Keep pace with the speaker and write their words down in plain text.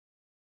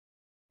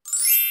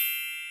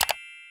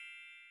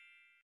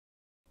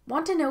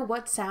Want to know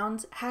what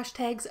sounds,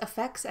 hashtags,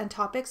 effects, and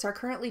topics are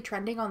currently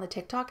trending on the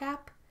TikTok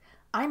app?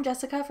 I'm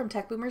Jessica from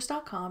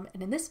techboomers.com,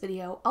 and in this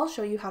video, I'll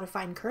show you how to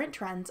find current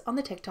trends on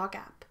the TikTok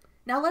app.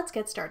 Now let's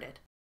get started.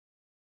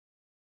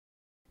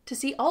 To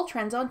see all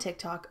trends on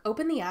TikTok,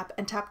 open the app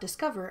and tap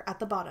Discover at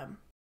the bottom.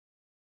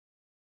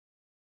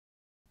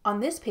 On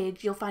this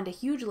page, you'll find a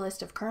huge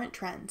list of current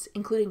trends,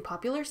 including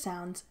popular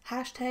sounds,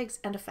 hashtags,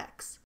 and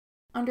effects.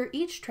 Under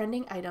each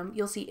trending item,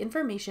 you'll see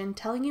information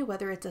telling you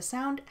whether it's a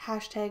sound,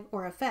 hashtag,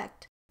 or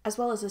effect, as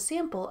well as a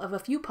sample of a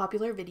few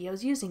popular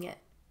videos using it.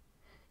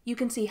 You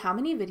can see how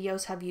many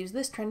videos have used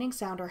this trending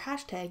sound or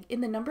hashtag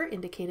in the number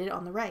indicated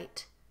on the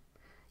right.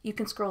 You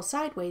can scroll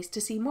sideways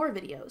to see more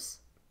videos.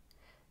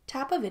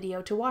 Tap a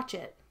video to watch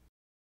it.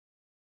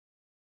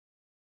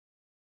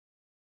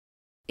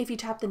 If you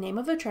tap the name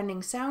of a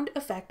trending sound,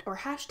 effect, or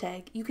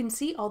hashtag, you can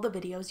see all the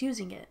videos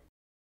using it.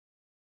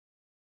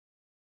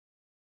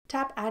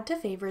 Tap Add to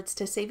Favorites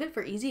to save it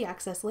for easy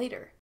access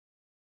later.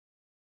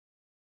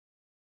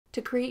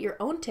 To create your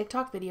own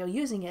TikTok video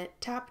using it,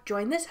 tap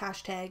Join this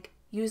hashtag,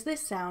 use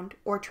this sound,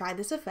 or try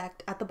this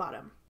effect at the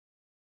bottom.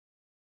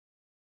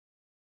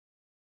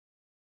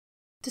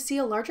 To see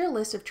a larger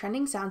list of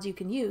trending sounds you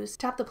can use,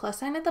 tap the plus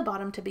sign at the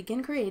bottom to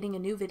begin creating a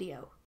new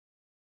video.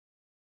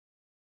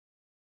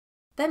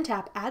 Then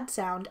tap Add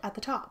Sound at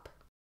the top.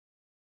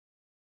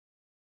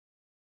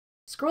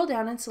 Scroll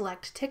down and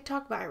select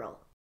TikTok Viral.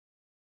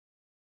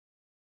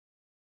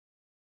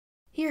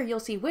 Here you'll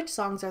see which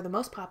songs are the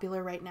most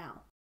popular right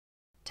now.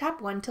 Tap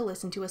 1 to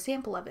listen to a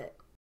sample of it.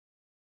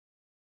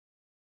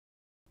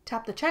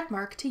 Tap the check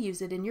mark to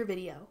use it in your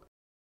video.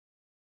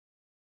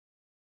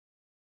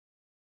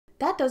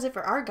 That does it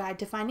for our guide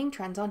to finding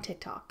trends on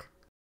TikTok.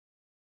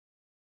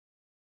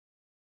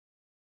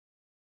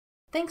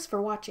 Thanks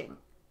for watching.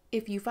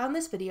 If you found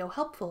this video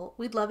helpful,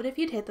 we'd love it if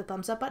you'd hit the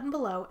thumbs up button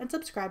below and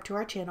subscribe to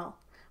our channel.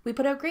 We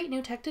put out great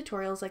new tech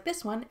tutorials like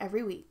this one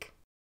every week.